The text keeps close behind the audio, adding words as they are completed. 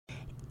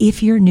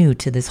if you're new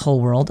to this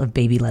whole world of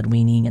baby-led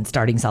weaning and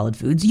starting solid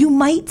foods, you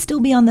might still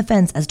be on the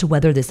fence as to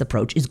whether this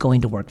approach is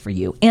going to work for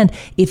you. And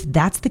if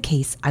that's the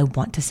case, I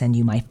want to send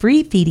you my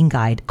free feeding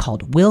guide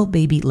called Will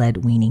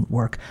Baby-Led Weaning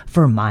Work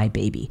for My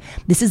Baby?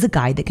 This is a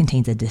guide that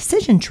contains a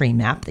decision tree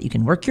map that you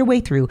can work your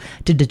way through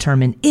to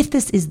determine if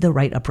this is the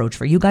right approach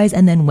for you guys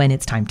and then when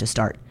it's time to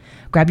start.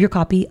 Grab your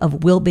copy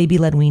of Will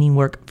Baby-Led Weaning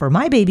Work for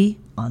My Baby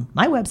on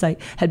my website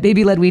at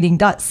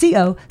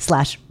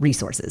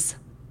babyledweaning.co/resources.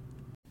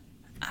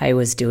 I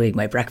was doing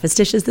my breakfast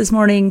dishes this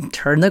morning,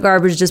 turned the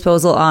garbage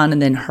disposal on, and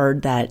then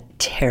heard that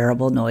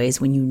terrible noise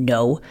when you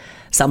know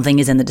something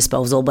is in the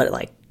disposal, but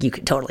like you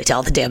could totally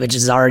tell the damage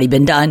has already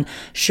been done.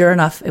 Sure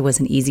enough, it was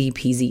an easy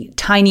peasy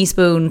tiny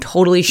spoon,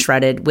 totally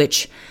shredded,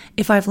 which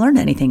if I've learned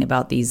anything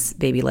about these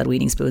baby-led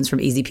weaning spoons from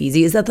Easy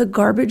Peasy is that the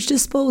garbage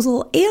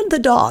disposal and the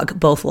dog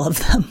both love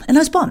them. And I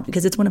was bummed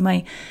because it's one of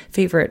my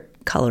favorite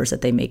colors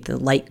that they make, the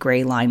light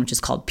gray line, which is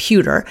called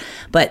pewter.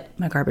 But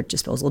my garbage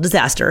disposal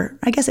disaster,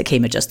 I guess it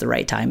came at just the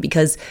right time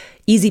because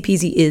Easy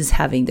Peasy is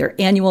having their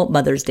annual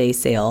Mother's Day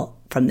sale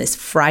from this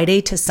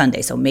Friday to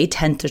Sunday, so May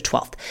 10th to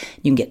 12th.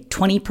 You can get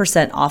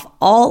 20% off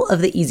all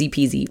of the Easy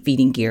Peasy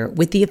feeding gear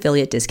with the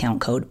affiliate discount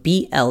code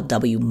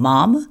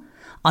BLWMOM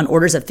on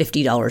orders of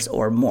 $50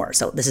 or more.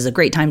 So this is a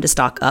great time to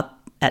stock up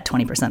at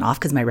 20% off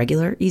because my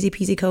regular Easy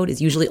Peasy code is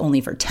usually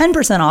only for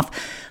 10% off.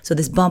 So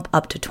this bump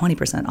up to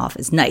 20% off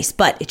is nice,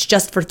 but it's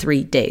just for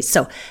 3 days.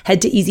 So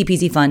head to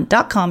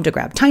easypeasyfun.com to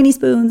grab tiny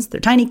spoons,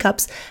 their tiny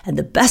cups, and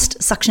the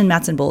best suction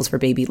mats and bowls for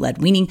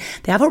baby-led weaning.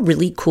 They have a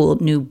really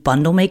cool new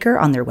bundle maker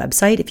on their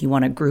website if you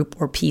want to group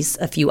or piece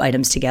a few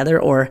items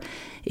together, or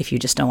if you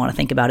just don't want to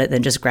think about it,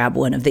 then just grab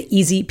one of the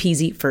Easy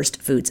Peasy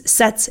First Foods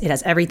sets. It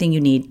has everything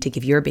you need to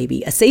give your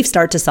baby a safe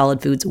start to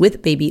solid foods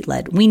with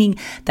baby-led weaning.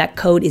 That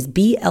code is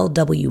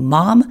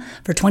BLWMOM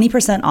for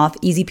 20% off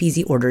Easy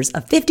Peasy orders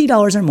of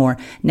 $50 or more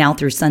now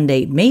through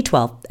Sunday, May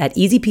 12th at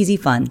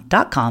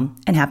easypeasyfun.com.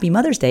 And happy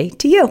Mother's Day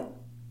to you.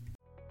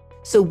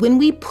 So when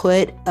we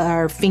put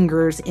our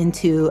fingers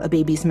into a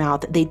baby's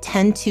mouth, they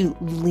tend to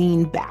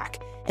lean back.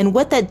 And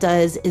what that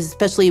does is,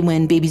 especially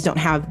when babies don't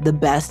have the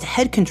best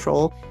head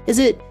control, is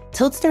it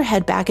tilts their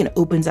head back and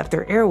opens up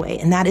their airway.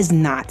 And that is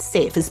not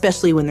safe,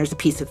 especially when there's a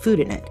piece of food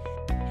in it.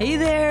 Hey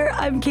there,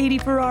 I'm Katie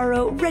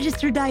Ferraro,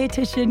 registered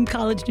dietitian,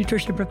 college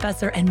nutrition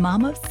professor, and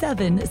mom of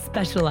 7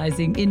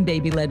 specializing in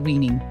baby-led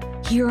weaning.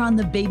 Here on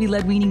the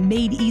Baby-Led Weaning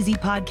Made Easy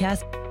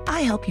podcast,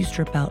 I help you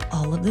strip out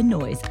all of the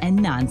noise and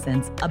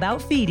nonsense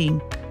about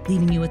feeding,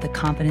 leaving you with the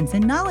confidence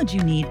and knowledge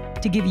you need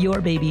to give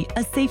your baby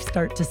a safe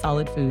start to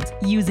solid foods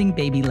using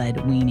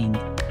baby-led weaning.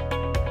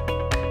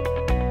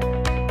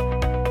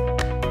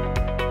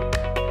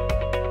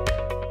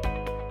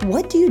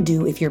 What do you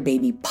do if your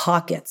baby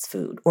pockets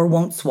food or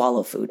won't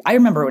swallow food? I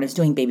remember when I was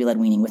doing baby-led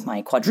weaning with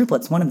my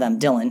quadruplets, one of them,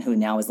 Dylan, who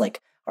now is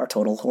like our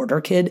total hoarder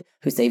kid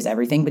who saves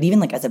everything, but even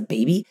like as a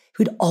baby,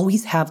 who'd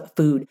always have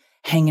food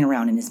hanging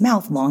around in his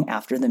mouth long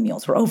after the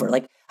meals were over.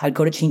 Like I'd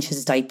go to change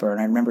his diaper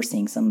and I remember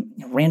seeing some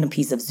random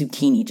piece of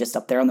zucchini just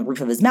up there on the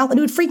roof of his mouth and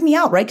it would freak me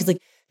out, right? Because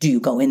like, do you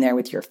go in there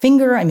with your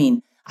finger? I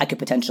mean, I could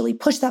potentially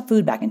push that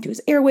food back into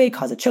his airway,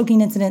 cause a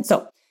choking incident.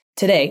 So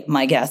today,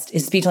 my guest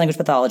is a speech language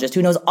pathologist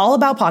who knows all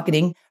about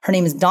pocketing. Her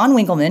name is Dawn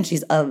Winkleman.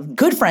 She's a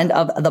good friend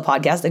of the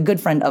podcast, a good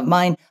friend of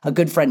mine, a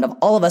good friend of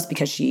all of us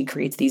because she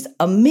creates these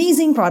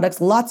amazing products,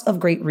 lots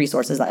of great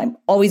resources. I'm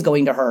always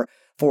going to her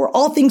for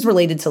all things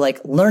related to like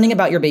learning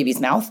about your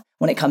baby's mouth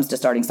when it comes to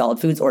starting solid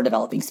foods or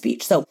developing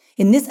speech. So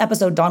in this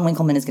episode, Dawn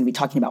Winkleman is going to be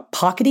talking about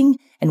pocketing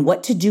and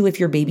what to do if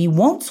your baby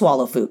won't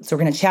swallow food. So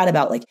we're going to chat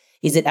about like,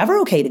 is it ever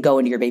okay to go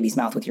into your baby's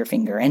mouth with your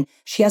finger? And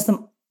she has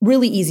some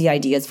really easy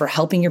ideas for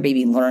helping your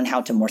baby learn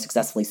how to more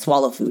successfully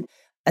swallow food.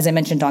 As I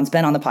mentioned, Dawn's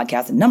been on the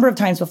podcast a number of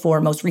times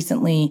before, most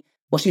recently,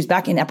 well, she was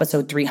back in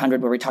episode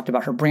 300 where we talked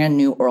about her brand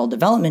new oral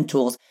development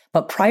tools.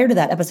 But prior to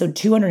that, episode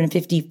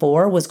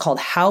 254 was called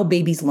How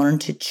Babies Learn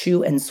to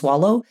Chew and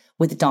Swallow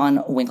with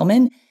Dawn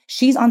Winkleman.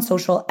 She's on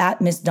social at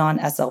Miss Dawn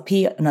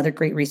SLP. Another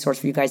great resource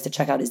for you guys to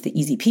check out is the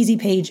Easy Peasy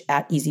page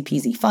at Easy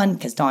Peasy Fun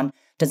because Dawn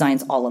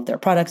designs all of their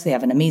products. They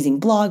have an amazing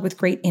blog with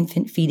great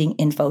infant feeding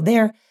info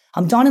there.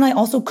 Dawn and I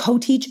also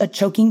co-teach a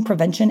choking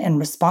prevention and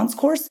response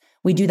course.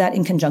 We do that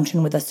in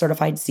conjunction with a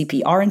certified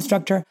CPR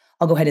instructor.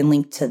 I'll go ahead and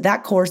link to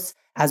that course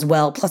as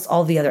well, plus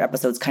all the other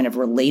episodes kind of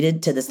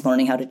related to this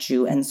learning how to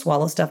chew and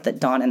swallow stuff that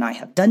Dawn and I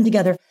have done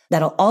together.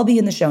 That'll all be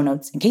in the show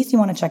notes in case you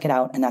want to check it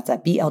out. And that's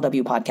at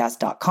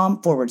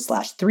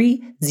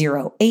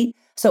blwpodcast.com/308.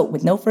 So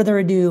with no further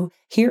ado,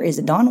 here is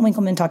Dawn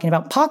Winkleman talking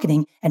about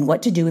pocketing and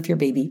what to do if your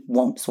baby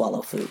won't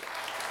swallow food.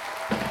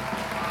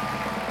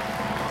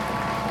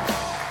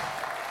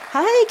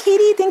 Hi,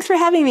 Katie. Thanks for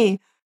having me.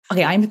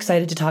 Okay, I'm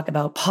excited to talk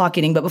about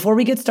pocketing, but before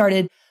we get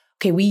started,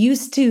 okay, we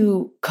used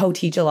to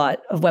co-teach a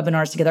lot of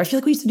webinars together. I feel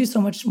like we used to do so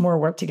much more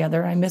work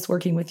together. I miss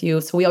working with you.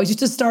 So we always used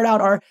to start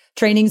out our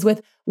trainings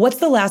with, what's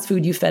the last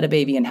food you fed a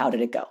baby and how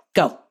did it go?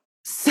 Go.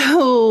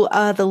 So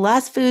the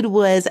last food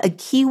was a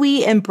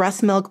kiwi and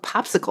breast milk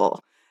popsicle,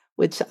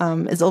 which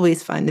is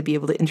always fun to be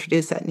able to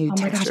introduce that new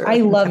texture. I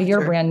love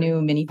your brand new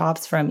mini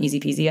pops from Easy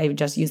Peasy. I'm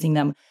just using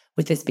them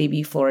with this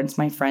baby, Florence,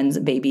 my friend's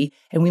baby,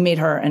 and we made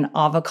her an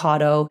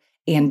avocado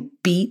and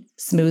beet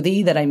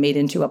smoothie that I made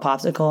into a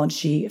popsicle, and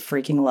she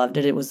freaking loved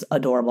it. It was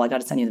adorable. I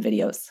got to send you the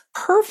videos.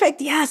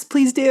 Perfect. Yes,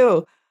 please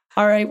do.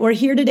 All right, we're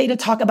here today to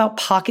talk about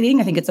pocketing.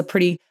 I think it's a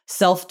pretty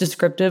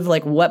self-descriptive,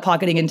 like what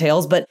pocketing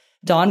entails. But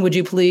Dawn, would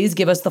you please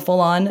give us the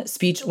full-on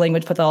speech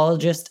language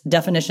pathologist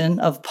definition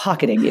of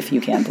pocketing, if you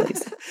can,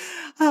 please?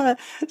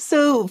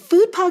 So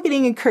food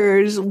pocketing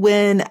occurs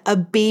when a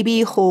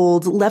baby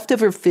holds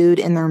leftover food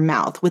in their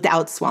mouth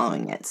without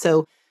swallowing it.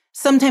 So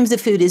sometimes the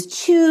food is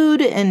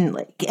chewed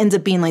and ends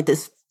up being like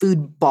this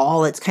food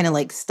ball. It's kind of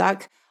like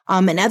stuck.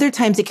 And other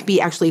times it can be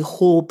actually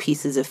whole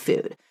pieces of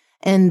food.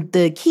 And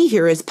the key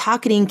here is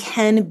pocketing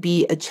can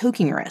be a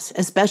choking risk,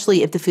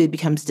 especially if the food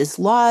becomes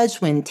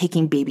dislodged when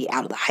taking baby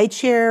out of the high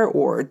chair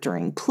or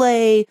during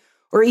play,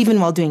 or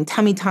even while doing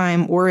tummy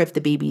time, or if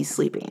the baby's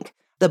sleeping.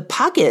 The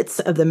pockets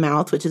of the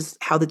mouth, which is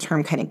how the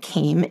term kind of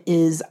came,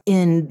 is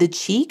in the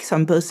cheeks,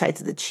 on both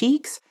sides of the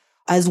cheeks,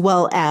 as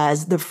well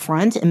as the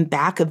front and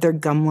back of their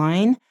gum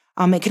line.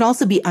 It can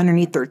also be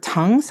underneath their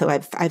tongue. So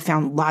I've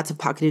found lots of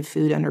pocketed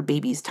food under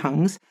babies'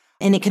 tongues.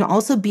 And it can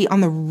also be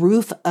on the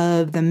roof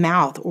of the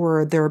mouth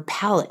or their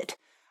palate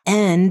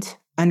and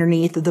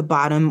underneath the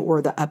bottom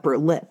or the upper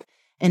lip.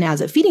 And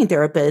as a feeding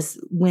therapist,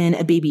 when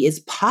a baby is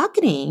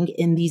pocketing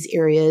in these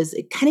areas,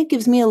 it kind of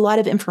gives me a lot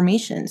of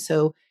information.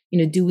 So,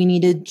 do we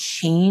need to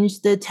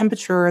change the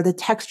temperature or the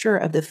texture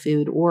of the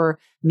food? Or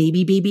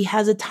maybe baby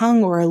has a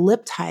tongue or a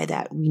lip tie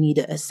that we need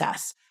to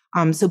assess.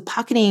 So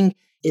pocketing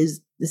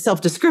is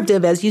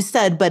self-descriptive, as you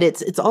said, but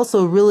it's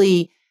also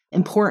really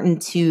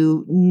important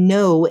to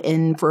know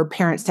and for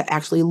parents to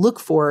actually look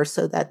for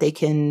so that they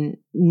can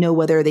know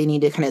whether they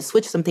need to kind of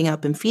switch something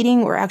up in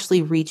feeding or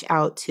actually reach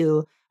out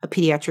to a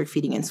pediatric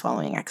feeding and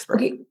swallowing expert.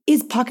 Okay.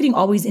 Is pocketing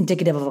always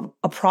indicative of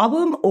a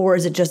problem, or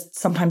is it just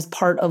sometimes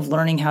part of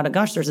learning how to,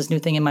 gosh, there's this new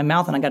thing in my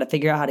mouth and I got to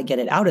figure out how to get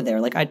it out of there?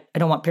 Like, I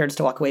don't want parents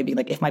to walk away being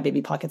like, if my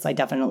baby pockets, I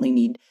definitely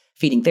need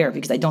feeding therapy,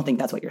 because I don't think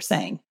that's what you're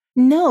saying.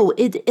 No,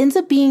 it ends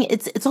up being,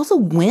 it's also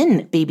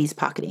when baby's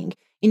pocketing.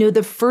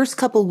 The first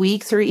couple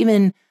weeks or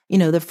even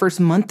the first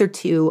month or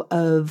two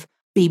of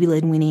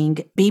baby-led weaning,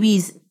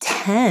 babies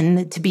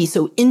tend to be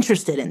so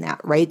interested in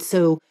that, right?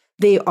 So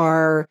they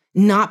are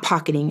not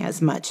pocketing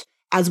as much.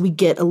 As we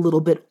get a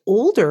little bit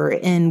older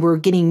and we're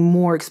getting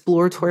more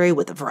exploratory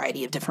with a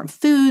variety of different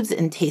foods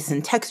and tastes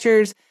and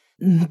textures,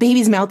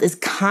 baby's mouth is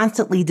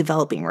constantly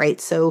developing,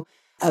 right? So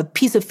a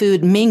piece of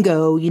food,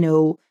 mango,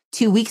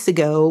 2 weeks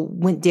ago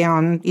went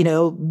down,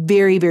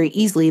 very, very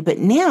easily. But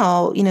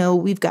now,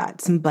 we've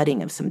got some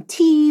budding of some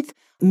teeth.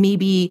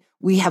 Maybe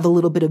we have a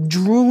little bit of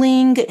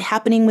drooling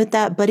happening with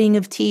that budding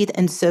of teeth.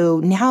 And so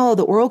now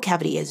the oral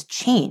cavity has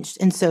changed.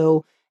 And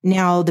so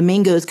now the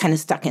mango is kind of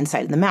stuck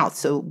inside of the mouth.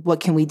 So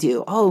what can we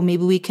do? Oh,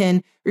 maybe we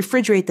can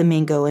refrigerate the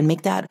mango and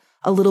make that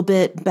a little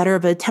bit better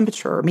of a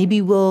temperature. Or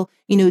maybe we'll,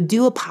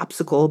 do a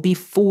popsicle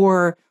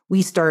before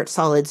we start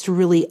solids to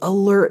really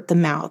alert the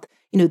mouth.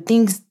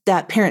 Things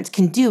that parents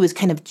can do is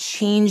kind of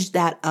change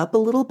that up a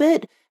little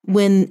bit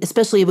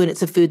especially when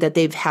it's a food that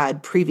they've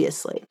had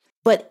previously.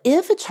 But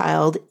if a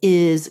child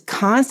is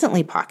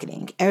constantly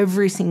pocketing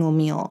every single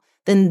meal,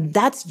 then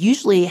that's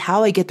usually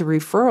how I get the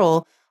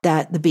referral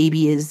that the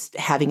baby is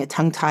having a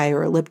tongue tie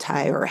or a lip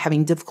tie or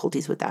having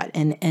difficulties with that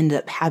and end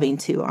up having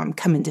to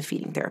come into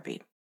feeding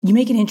therapy. You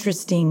make an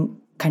interesting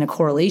kind of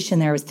correlation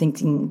there. I was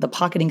thinking the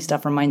pocketing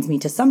stuff reminds me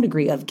to some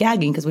degree of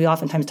gagging, because we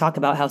oftentimes talk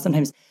about how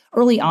sometimes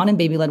early on in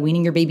baby-led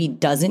weaning, your baby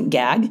doesn't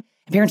gag.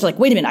 And parents are like,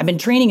 wait a minute, I've been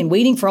training and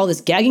waiting for all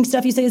this gagging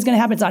stuff you say is going to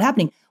happen. It's not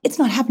happening. It's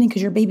not happening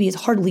because your baby is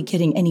hardly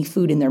getting any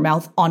food in their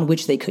mouth on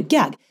which they could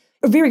gag.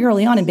 Or very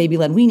early on in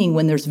baby-led weaning,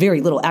 when there's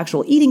very little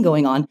actual eating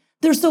going on,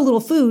 there's so little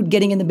food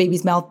getting in the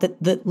baby's mouth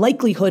that the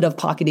likelihood of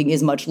pocketing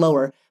is much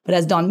lower. But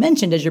as Dawn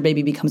mentioned, as your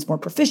baby becomes more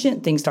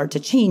proficient, things start to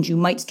change. You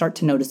might start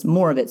to notice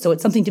more of it. So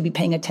it's something to be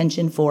paying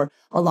attention for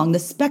along the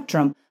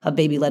spectrum of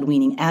baby-led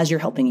weaning as you're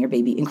helping your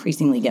baby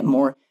increasingly get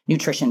more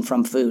nutrition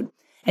from food.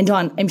 And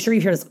Dawn, I'm sure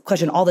you hear this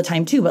question all the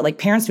time too, but like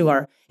parents who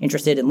are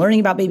interested in learning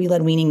about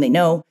baby-led weaning, they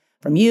know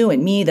from you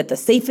and me that the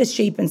safest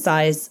shape and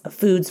size of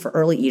foods for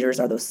early eaters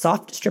are those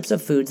soft strips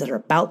of foods that are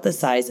about the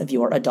size of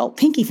your adult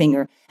pinky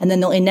finger. And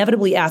then they'll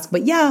inevitably ask,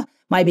 but yeah,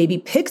 my baby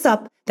picks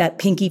up that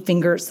pinky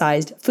finger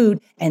sized food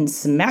and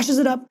smashes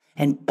it up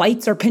and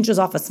bites or pinches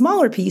off a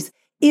smaller piece.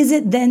 Is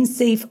it then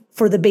safe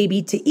for the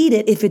baby to eat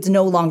it if it's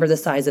no longer the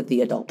size of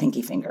the adult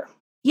pinky finger?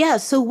 Yeah,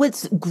 so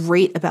what's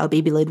great about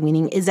baby-led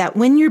weaning is that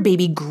when your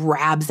baby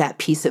grabs that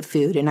piece of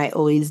food, and I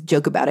always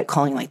joke about it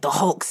calling like the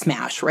Hulk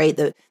smash, right?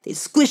 They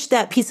squish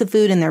that piece of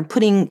food and they're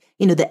putting,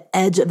 the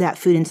edge of that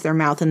food into their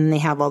mouth, and then they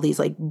have all these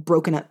like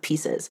broken up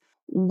pieces.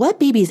 What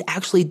baby is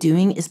actually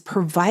doing is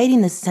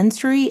providing the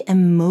sensory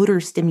and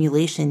motor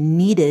stimulation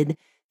needed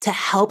to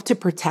help to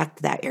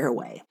protect that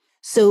airway.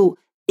 So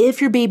if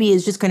your baby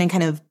is just going to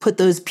kind of put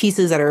those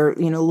pieces that are,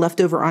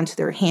 left over onto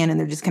their hand and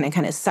they're just going to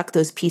kind of suck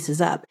those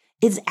pieces up,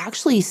 it's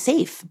actually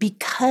safe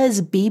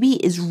because baby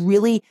is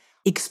really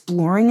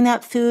exploring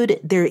that food.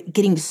 They're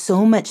getting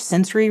so much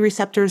sensory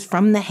receptors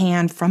from the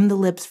hand, from the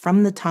lips,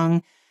 from the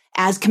tongue.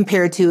 as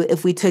compared to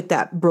if we took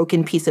that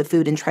broken piece of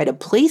food and try to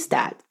place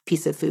that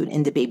piece of food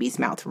into baby's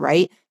mouth,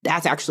 right?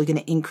 That's actually going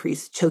to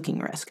increase choking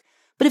risk.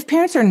 But if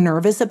parents are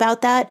nervous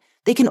about that,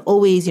 they can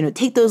always,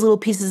 take those little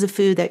pieces of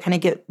food that kind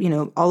of get,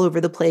 all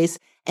over the place,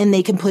 and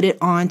they can put it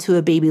onto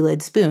a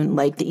baby-led spoon,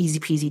 like the Easy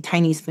Peasy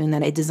Tiny Spoon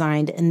that I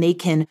designed, and they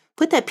can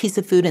put that piece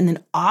of food and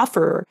then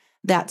offer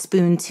that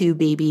spoon to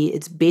baby.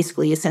 It's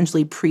basically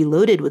essentially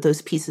preloaded with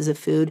those pieces of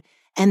food,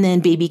 and then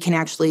baby can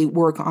actually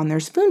work on their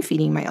spoon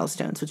feeding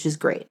milestones, which is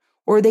great.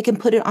 Or they can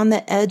put it on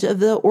the edge of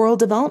the oral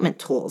development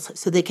tools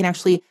so they can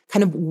actually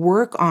kind of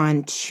work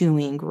on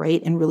chewing,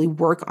 right? And really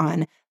work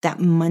on that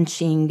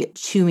munching,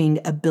 chewing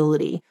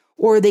ability.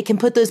 Or they can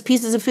put those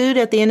pieces of food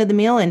at the end of the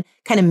meal and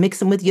kind of mix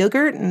them with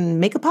yogurt and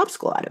make a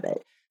popsicle out of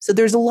it. So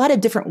there's a lot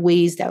of different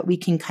ways that we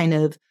can kind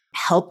of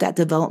help that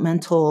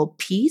developmental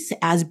piece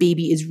as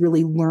baby is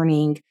really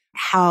learning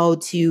how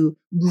to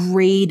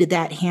grade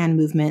that hand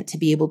movement to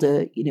be able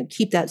to,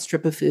 keep that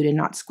strip of food and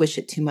not squish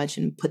it too much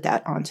and put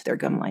that onto their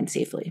gum line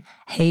safely.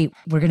 Hey,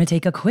 we're going to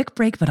take a quick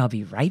break, but I'll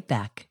be right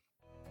back.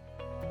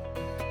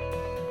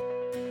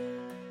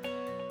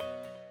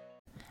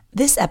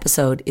 This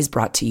episode is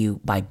brought to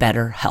you by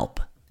BetterHelp.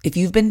 If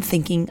you've been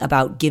thinking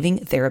about giving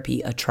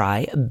therapy a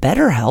try,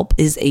 BetterHelp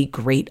is a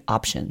great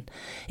option.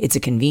 It's a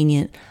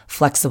convenient,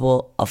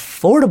 flexible,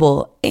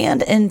 affordable,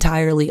 and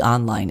entirely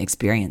online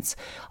experience.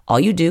 All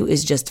you do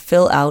is just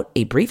fill out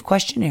a brief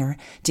questionnaire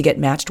to get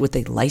matched with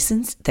a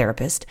licensed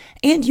therapist,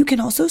 and you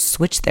can also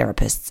switch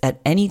therapists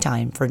at any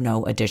time for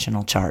no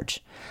additional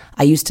charge.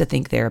 I used to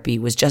think therapy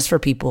was just for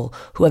people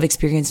who have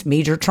experienced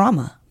major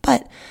trauma.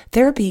 But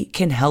therapy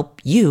can help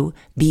you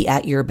be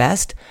at your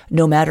best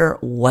no matter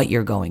what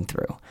you're going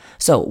through.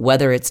 So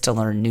whether it's to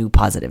learn new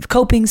positive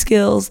coping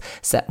skills,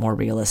 set more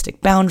realistic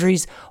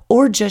boundaries,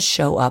 or just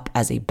show up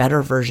as a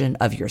better version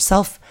of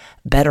yourself,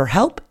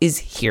 BetterHelp is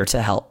here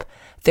to help.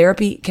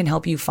 Therapy can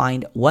help you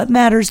find what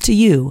matters to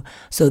you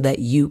so that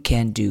you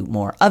can do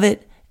more of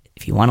it.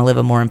 If you want to live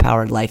a more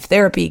empowered life,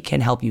 therapy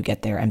can help you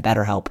get there, and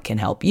BetterHelp can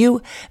help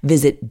you.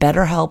 Visit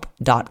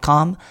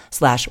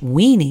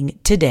betterhelp.com/weaning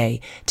today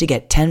to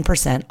get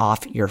 10%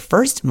 off your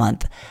first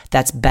month.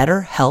 That's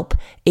BetterHelp,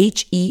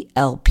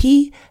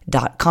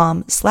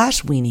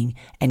 HELP.com/weaning,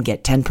 and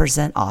get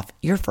 10% off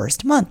your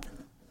first month.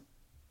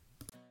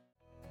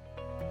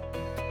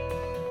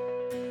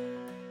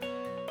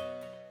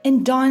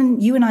 And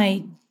Dawn, you and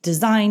I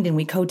designed and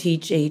we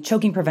co-teach a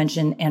choking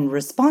prevention and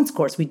response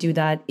course. We do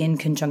that in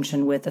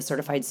conjunction with a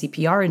certified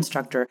CPR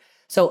instructor.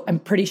 So I'm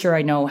pretty sure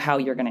I know how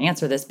you're going to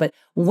answer this, but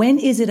when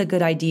is it a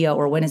good idea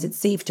or when is it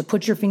safe to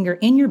put your finger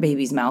in your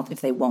baby's mouth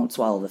if they won't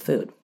swallow the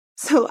food?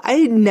 So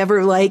I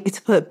never like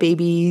to put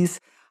babies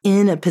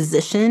in a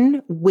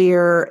position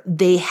where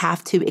they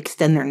have to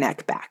extend their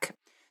neck back.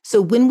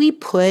 So when we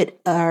put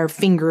our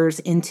fingers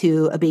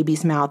into a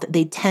baby's mouth,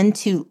 they tend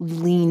to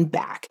lean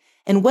back.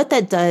 And what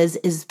that does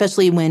is,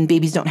 especially when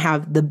babies don't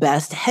have the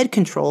best head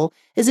control,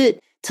 is it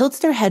tilts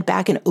their head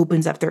back and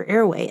opens up their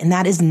airway. And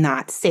that is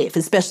not safe,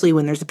 especially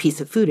when there's a piece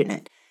of food in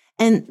it.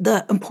 And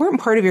the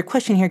important part of your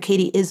question here,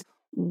 Katie, is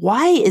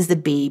why is the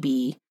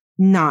baby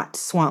not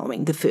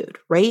swallowing the food,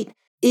 right?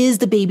 Is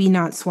the baby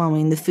not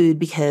swallowing the food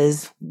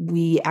because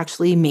we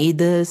actually made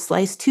the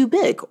slice too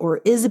big?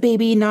 Or is the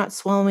baby not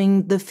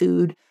swallowing the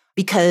food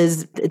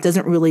because it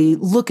doesn't really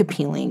look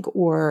appealing?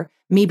 Or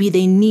maybe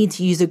they need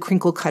to use a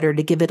crinkle cutter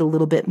to give it a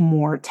little bit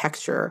more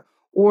texture.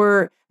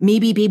 Or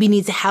maybe baby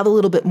needs to have a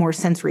little bit more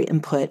sensory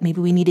input. Maybe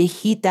we need to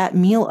heat that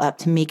meal up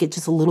to make it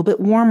just a little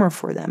bit warmer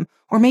for them.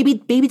 Or maybe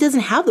baby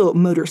doesn't have the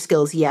motor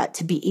skills yet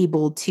to be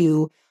able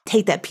to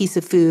take that piece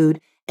of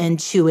food and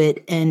chew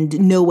it and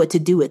know what to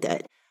do with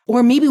it.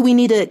 Or maybe we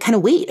need to kind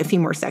of wait a few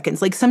more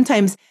seconds. Like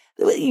sometimes,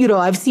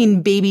 I've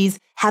seen babies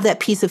have that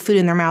piece of food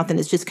in their mouth and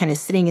it's just kind of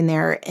sitting in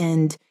there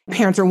and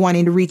parents are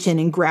wanting to reach in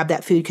and grab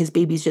that food because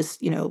baby's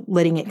just,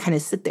 letting it kind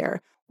of sit there.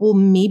 Well,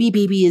 maybe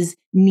baby is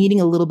needing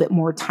a little bit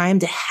more time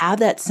to have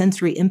that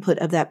sensory input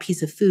of that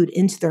piece of food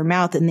into their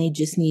mouth. And we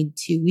just need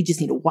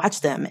to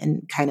watch them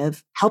and kind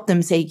of help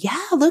them say, yeah,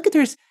 look,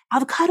 there's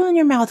avocado in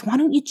your mouth. Why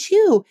don't you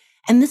chew?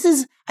 And this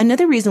is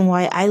another reason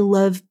why I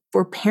love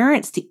for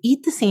parents to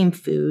eat the same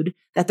food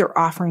that they're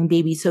offering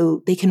baby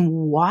so they can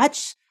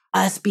watch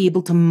us be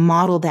able to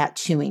model that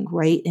chewing,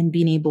 right? And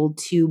being able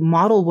to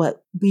model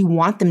what we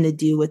want them to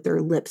do with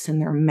their lips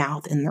and their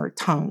mouth and their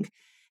tongue.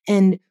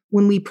 And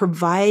when we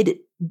provide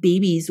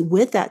babies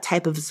with that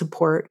type of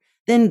support,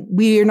 then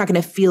we are not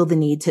going to feel the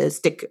need to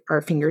stick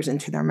our fingers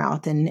into their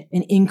mouth and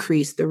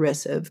increase the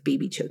risk of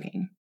baby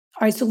choking.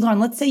 All right, so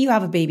Dawn, let's say you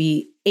have a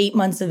baby 8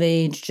 months of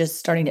age, just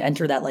starting to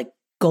enter that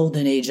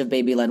golden age of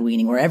baby-led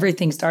weaning where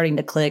everything's starting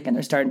to click and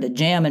they're starting to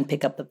jam and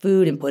pick up the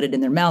food and put it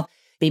in their mouth.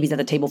 Baby's at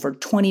the table for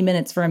 20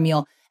 minutes for a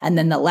meal. And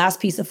then the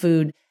last piece of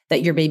food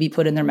that your baby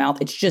put in their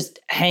mouth, it's just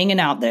hanging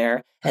out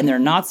there and they're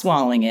not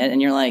swallowing it.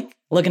 And you're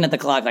looking at the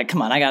clock,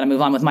 come on, I got to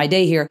move on with my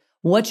day here.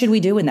 What should we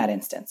do in that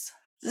instance?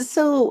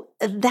 So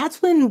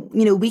that's when,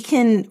 we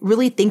can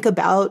really think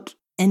about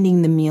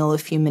ending the meal a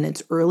few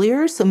minutes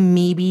earlier. So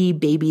maybe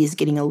baby is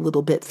getting a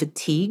little bit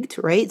fatigued,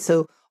 right?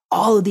 So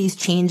all of these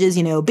changes.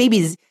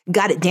 Babies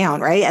got it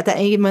down, right? At the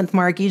 8-month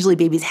mark, usually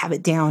babies have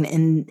it down.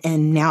 And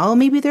now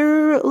maybe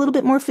they're a little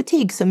bit more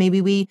fatigued. So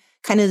maybe we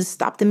kind of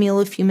stop the meal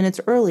a few minutes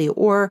early.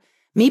 Or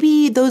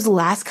maybe those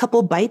last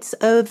couple bites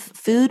of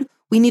food,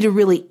 we need to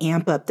really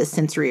amp up the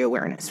sensory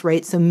awareness,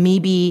 right? So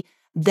maybe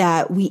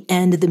that we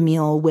end the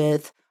meal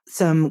with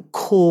some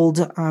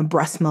cold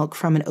breast milk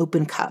from an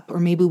open cup, or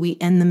maybe we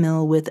end the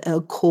meal with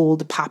a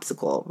cold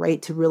popsicle,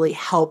 right? To really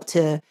help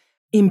to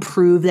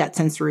improve that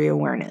sensory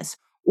awareness.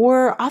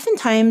 Or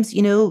oftentimes,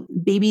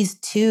 babies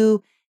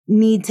too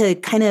need to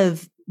kind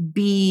of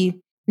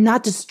be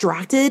not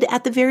distracted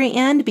at the very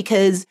end,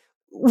 because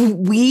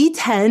we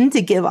tend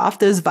to give off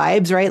those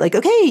vibes, right? Like,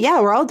 okay,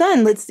 yeah, we're all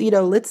done.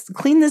 Let's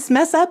clean this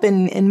mess up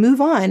and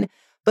move on.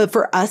 But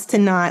for us to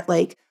not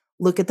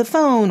look at the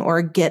phone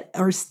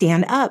or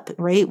stand up,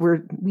 right?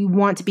 We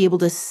want to be able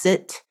to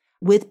sit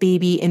with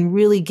baby and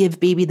really give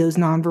baby those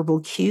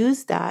nonverbal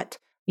cues that,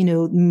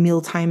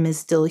 mealtime is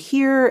still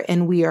here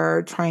and we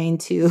are trying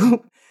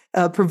to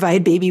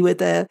provide baby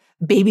with a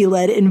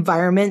baby-led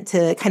environment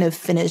to kind of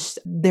finish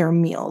their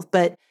meal.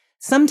 But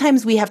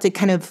sometimes we have to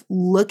kind of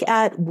look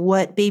at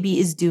what baby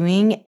is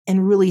doing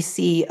and really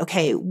see,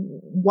 okay,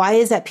 why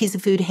is that piece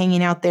of food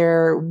hanging out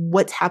there?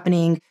 What's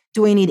happening?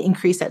 Do I need to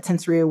increase that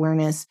sensory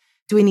awareness?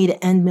 Do we need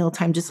to end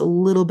mealtime just a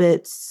little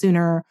bit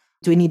sooner?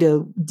 Do we need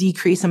to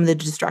decrease some of the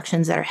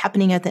distractions that are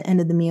happening at the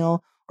end of the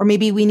meal? Or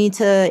maybe we need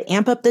to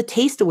amp up the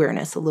taste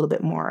awareness a little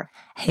bit more.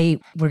 Hey,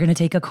 we're going to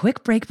take a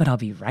quick break, but I'll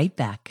be right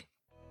back.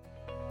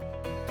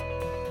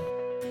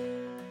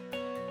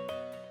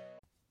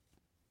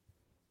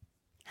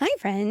 Hi,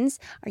 friends.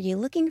 Are you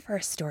looking for a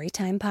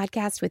storytime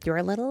podcast with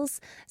your littles?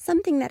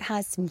 Something that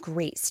has some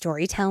great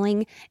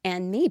storytelling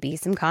and maybe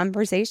some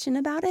conversation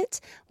about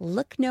it?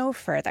 Look no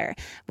further.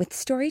 With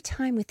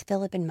Storytime with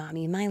Philip and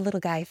Mommy, my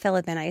little guy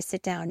Philip and I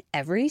sit down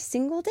every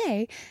single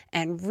day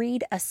and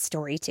read a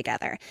story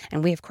together.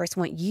 And we, of course,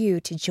 want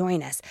you to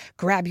join us.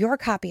 Grab your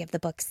copy of the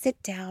book,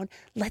 sit down,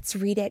 let's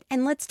read it,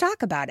 and let's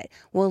talk about it.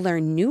 We'll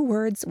learn new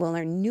words, we'll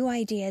learn new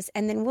ideas,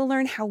 and then we'll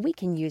learn how we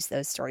can use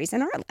those stories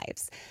in our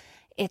lives.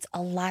 It's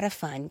a lot of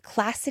fun.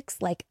 Classics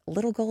like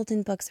Little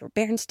Golden Books or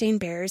Berenstain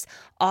Bears,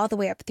 all the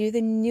way up through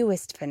the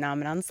newest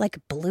phenomenons like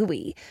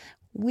Bluey.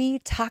 We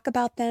talk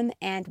about them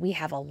and we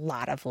have a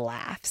lot of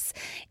laughs.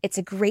 It's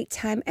a great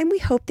time and we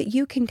hope that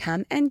you can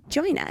come and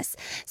join us.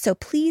 So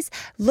please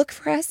look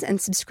for us and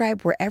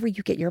subscribe wherever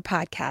you get your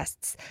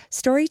podcasts.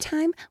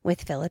 Storytime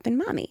with Philip and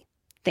Mommy.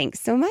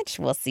 Thanks so much.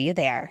 We'll see you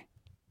there.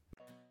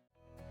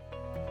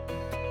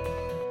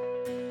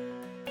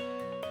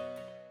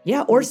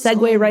 Yeah, or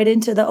segue right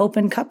into the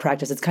open cup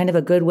practice. It's kind of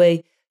a good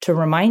way to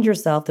remind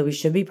yourself that we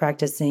should be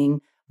practicing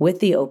with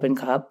the open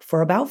cup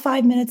for about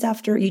 5 minutes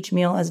after each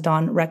meal, as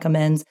Dawn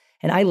recommends.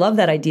 And I love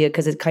that idea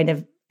because it kind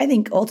of, I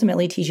think,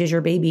 ultimately teaches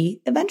your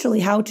baby eventually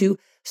how to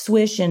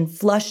swish and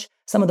flush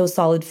some of those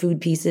solid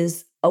food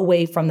pieces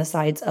away from the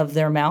sides of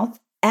their mouth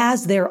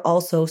as they're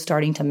also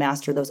starting to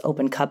master those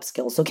open cup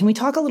skills. So can we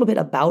talk a little bit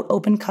about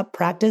open cup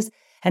practice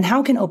and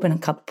how can open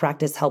cup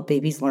practice help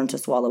babies learn to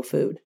swallow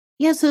food?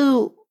 Yeah,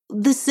 so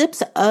the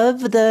sips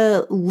of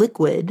the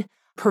liquid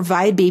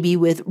provide baby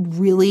with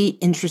really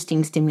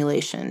interesting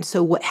stimulation.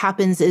 So what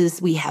happens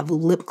is we have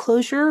lip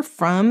closure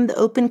from the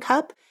open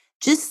cup,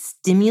 just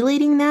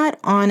stimulating that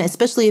on,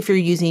 especially if you're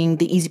using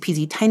the Easy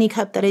Peasy Tiny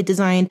Cup that I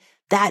designed,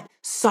 that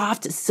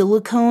soft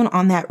silicone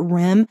on that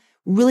rim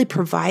really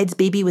provides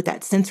baby with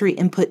that sensory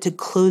input to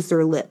close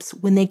their lips.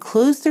 When they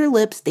close their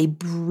lips, they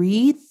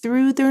breathe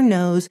through their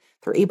nose.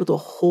 They're able to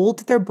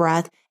hold their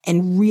breath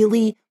and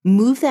really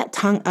move that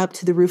tongue up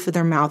to the roof of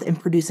their mouth and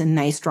produce a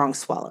nice, strong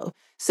swallow.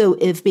 So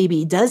if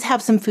baby does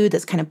have some food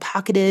that's kind of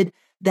pocketed,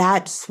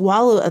 that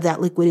swallow of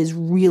that liquid is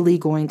really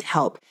going to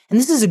help. And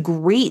this is a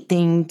great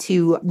thing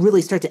to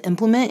really start to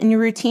implement in your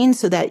routine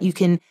so that you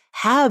can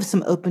have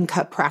some open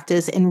cup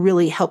practice and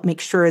really help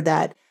make sure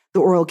that the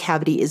oral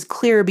cavity is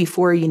clear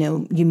before, you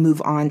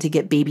move on to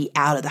get baby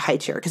out of the high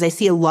chair. Because I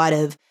see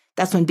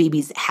that's when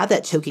babies have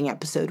that choking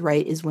episode,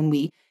 right? Is when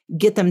we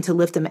get them to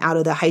lift them out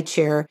of the high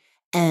chair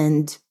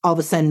and all of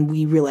a sudden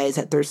we realize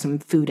that there's some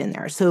food in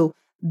there. So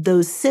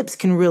those sips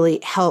can really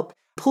help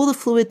pull the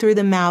fluid through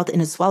the mouth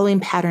in a swallowing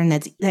pattern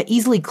that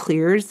easily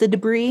clears the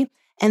debris.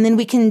 And then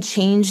we can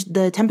change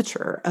the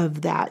temperature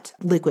of that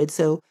liquid.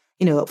 So,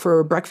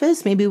 for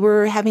breakfast, maybe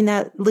we're having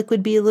that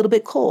liquid be a little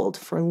bit cold.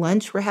 For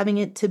lunch, we're having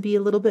it to be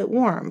a little bit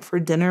warm. For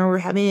dinner, we're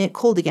having it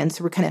cold again.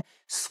 So we're kind of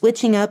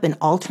switching up and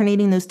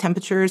alternating those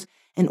temperatures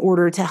in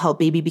order to help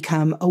baby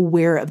become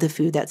aware of the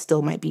food that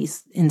still might be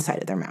inside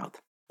of their mouth.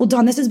 Well,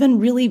 Dawn, this has been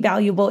really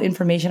valuable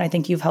information. I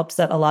think you've helped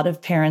set a lot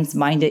of parents'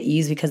 mind at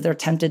ease because they're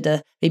tempted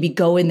to maybe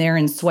go in there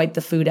and swipe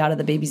the food out of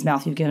the baby's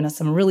mouth. You've given us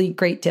some really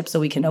great tips so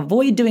we can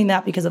avoid doing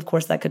that because, of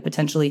course, that could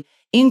potentially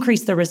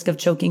increase the risk of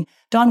choking.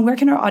 Dawn, where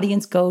can our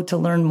audience go to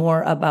learn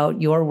more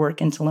about your work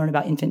and to learn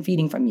about infant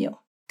feeding from you?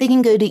 They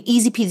can go to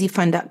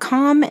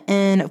easypeasyfun.com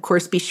and, of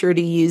course, be sure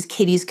to use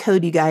Katie's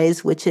code, you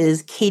guys, which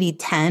is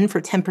Katie10 for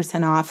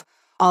 10% off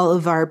all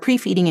of our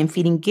pre-feeding and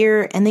feeding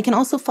gear. And they can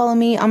also follow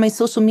me on my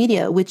social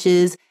media, which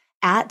is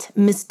at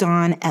Miss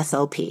Dawn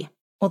SLP.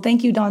 Well,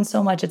 thank you, Dawn,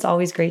 so much. It's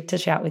always great to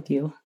chat with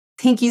you.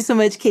 Thank you so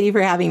much, Katie,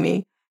 for having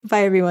me.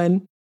 Bye,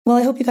 everyone. Well,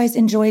 I hope you guys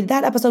enjoyed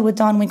that episode with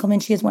Dawn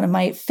Winkleman. She is one of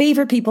my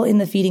favorite people in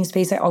the feeding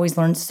space. I always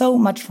learn so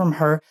much from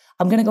her.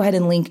 I'm going to go ahead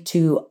and link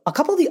to a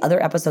couple of the other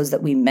episodes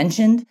that we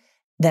mentioned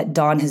that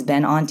Dawn has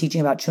been on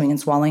teaching about chewing and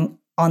swallowing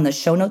on the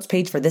show notes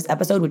page for this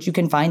episode, which you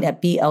can find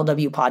at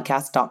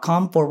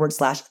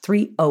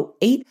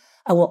blwpodcast.com/308.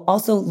 I will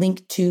also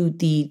link to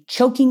the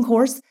choking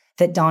course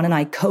that Dawn and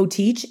I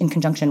co-teach in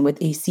conjunction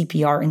with a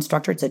CPR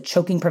instructor. It's a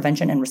choking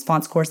prevention and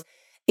response course.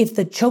 If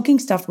the choking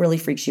stuff really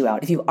freaks you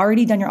out, if you've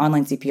already done your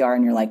online CPR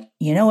and you're like,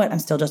 you know what, I'm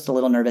still just a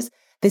little nervous,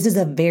 this is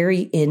a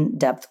very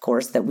in-depth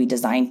course that we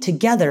designed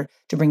together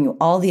to bring you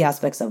all the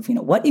aspects of,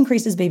 what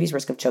increases baby's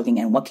risk of choking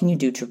and what can you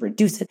do to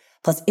reduce it.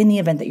 Plus, in the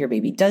event that your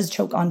baby does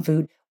choke on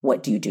food,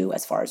 what do you do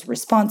as far as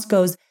response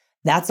goes?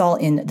 That's all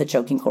in the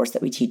choking course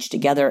that we teach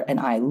together.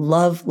 And I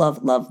love,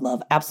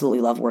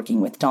 absolutely love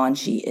working with Dawn.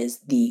 She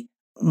is the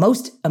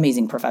most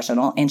amazing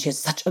professional, and she has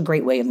such a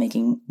great way of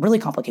making really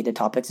complicated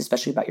topics,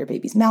 especially about your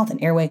baby's mouth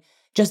and airway,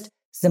 just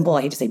simple,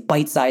 I hate to say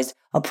bite-sized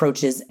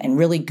approaches and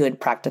really good,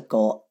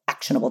 practical,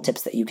 actionable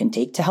tips that you can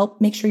take to help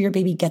make sure your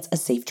baby gets a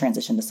safe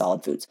transition to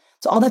solid foods.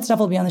 So all that stuff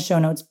will be on the show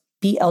notes,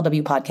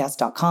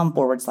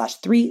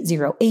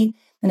 blwpodcast.com/308.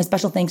 And a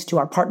special thanks to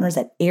our partners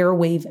at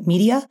Airwave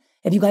Media.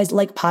 If you guys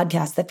like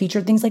podcasts that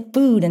feature things like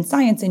food and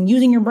science and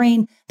using your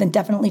brain, then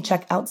definitely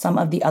check out some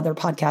of the other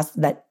podcasts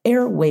that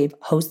Airwave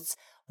hosts.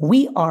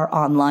 We are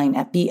online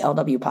at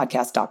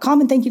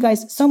blwpodcast.com. And thank you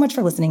guys so much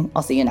for listening.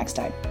 I'll see you next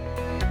time.